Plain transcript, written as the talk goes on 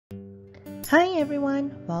Hi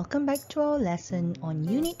everyone, welcome back to our lesson on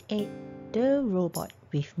Unit 8, The Robot,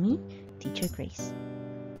 with me, Teacher Grace.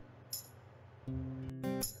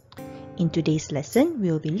 In today's lesson,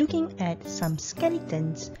 we'll be looking at some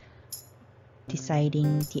skeletons,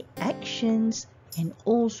 deciding the actions and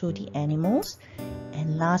also the animals,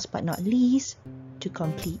 and last but not least, to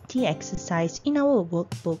complete the exercise in our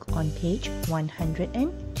workbook on page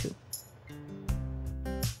 102.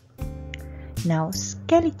 Now,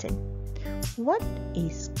 skeleton. What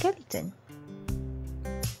is skeleton?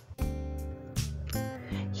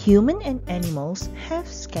 Human and animals have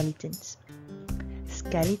skeletons.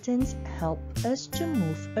 Skeletons help us to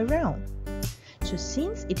move around. So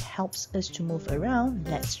since it helps us to move around,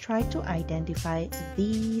 let's try to identify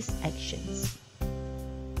these actions.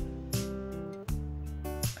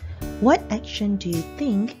 What action do you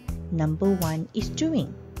think number 1 is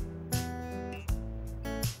doing?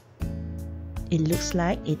 It looks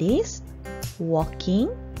like it is walking.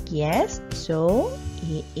 Yes, so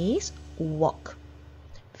it is walk.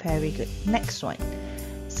 Very good. Next one.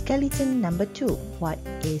 Skeleton number 2. What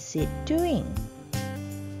is it doing?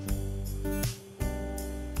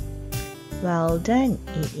 Well done.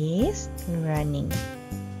 It is running.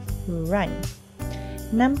 Run.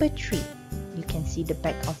 Number 3. You can see the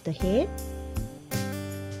back of the head.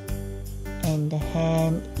 And the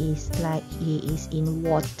hand is like he is in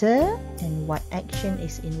water. And what action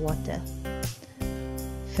is in water?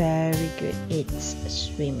 Very good. It's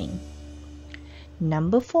swimming.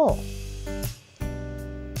 Number 4.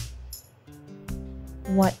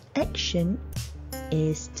 What action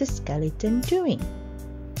is the skeleton doing?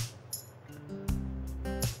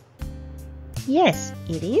 Yes,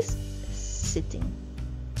 it is sitting.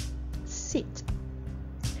 Sit.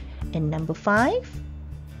 And number 5.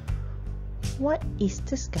 What is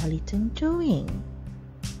the skeleton doing?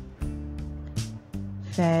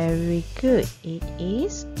 Very good. It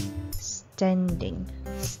is standing.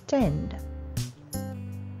 Stand.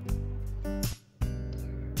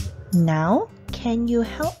 Now, can you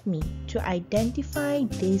help me to identify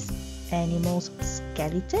this animal's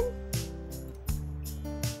skeleton?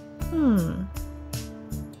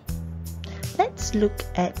 Let's look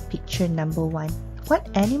at picture number 1.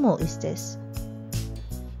 What animal is this?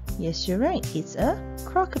 Yes, you're right. It's a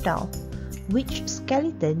crocodile. Which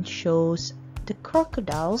skeleton shows the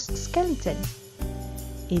crocodile's skeleton?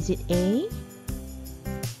 Is it A?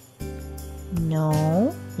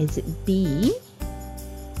 No. Is it B?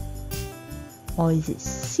 Or is it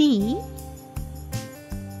C?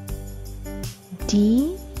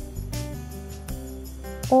 D?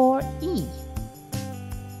 Or E?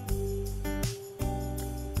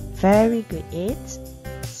 Very good. It's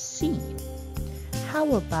C.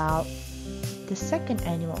 How about the second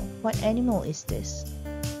animal? What animal is this?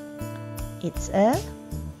 It's a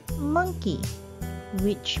monkey.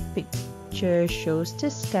 Which picture shows the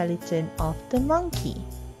skeleton of the monkey?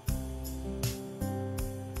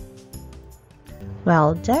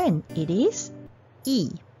 Well done. It is E.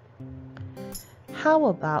 How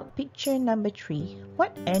about picture number 3?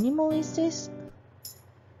 What animal is this?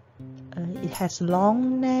 It has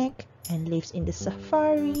long neck and lives in the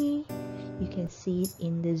safari. You can see it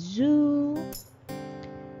in the zoo.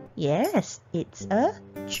 Yes, it's a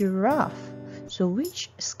giraffe. So which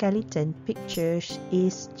skeleton pictures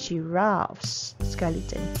is giraffe's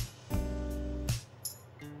skeleton?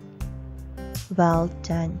 Well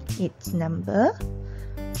done. It's number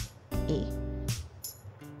A.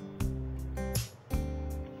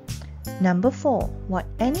 Number 4. What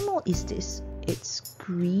animal is this? It's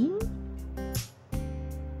green.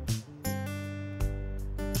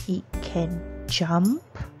 It can jump.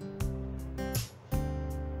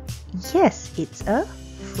 Yes, it's a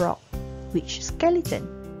frog. Which skeleton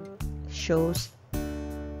shows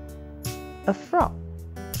a frog?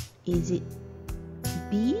 Is it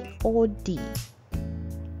B or D?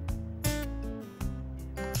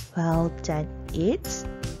 Well done. It's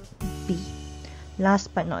B.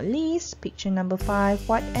 Last but not least, picture number 5.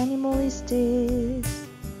 What animal is this?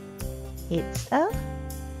 It's a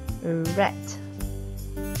rat.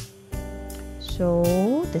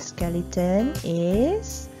 So the skeleton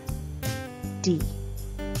is D.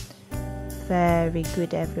 Very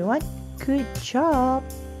good, everyone. Good job.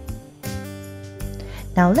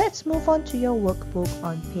 Now let's move on to your workbook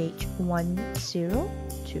on page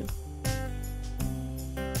 102.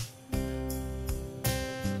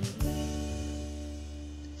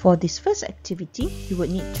 For this first activity, you would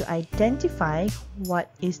need to identify what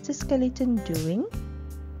is the skeleton doing.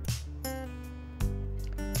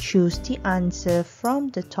 Choose the answer from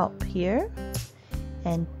the top here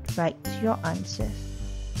and write your answer.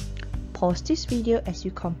 pause this video as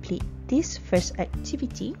you complete this first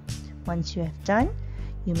activity. Once you have done,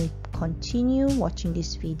 you may continue watching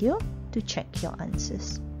this video to check your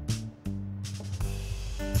answers.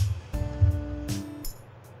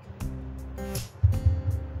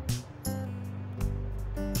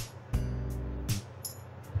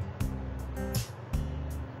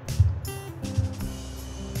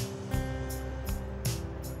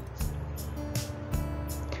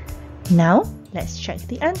 Now, let's check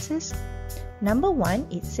the answers. Number 1,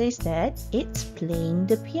 it says that it's playing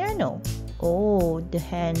the piano. Oh, the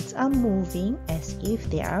hands are moving as if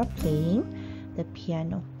they are playing the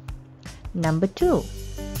piano. Number 2,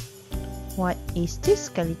 what is this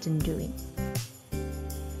skeleton doing?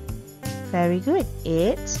 Very good,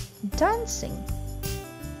 it's dancing.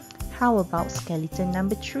 How about skeleton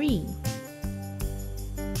number 3?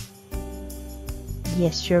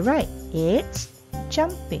 Yes, you're right, it's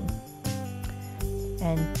jumping.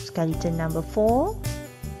 And skeleton number 4,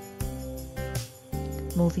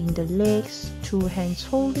 moving the legs, 2 hands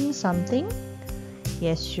holding something.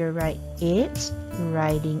 Yes, you're right, it's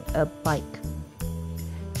riding a bike.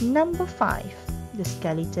 Number 5, the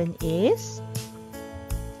skeleton is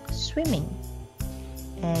swimming.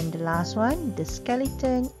 And the last one, the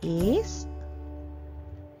skeleton is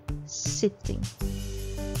sitting.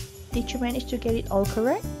 Did you manage to get it all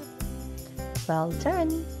correct? Well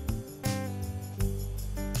done!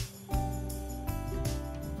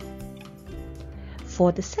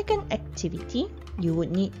 For the second activity, you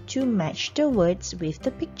would need to match the words with the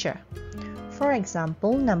picture. For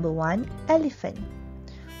example, number 1, elephant.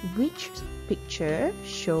 Which picture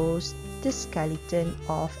shows the skeleton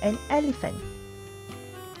of an elephant?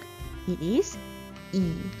 It is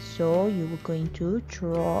E. So you are going to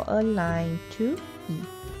draw a line to E.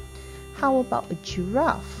 How about a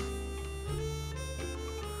giraffe?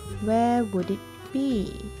 Where would it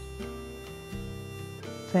be?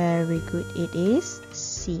 Very good, it is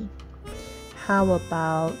C. How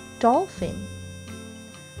about dolphin?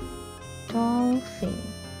 Dolphin.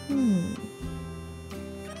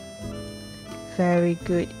 Very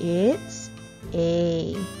good, it's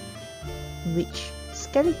A. Which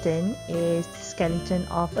skeleton is the skeleton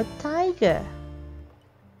of a tiger?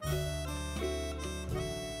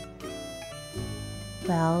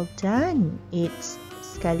 Well done, it's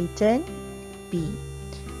skeleton B.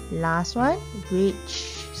 Last one,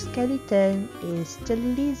 which skeleton is the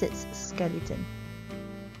lizard's skeleton?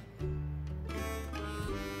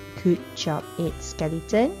 Good job, it's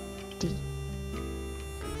skeleton D.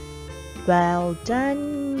 Well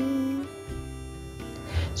done!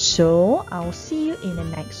 So, I'll see you in the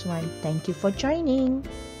next one. Thank you for joining.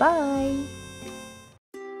 Bye!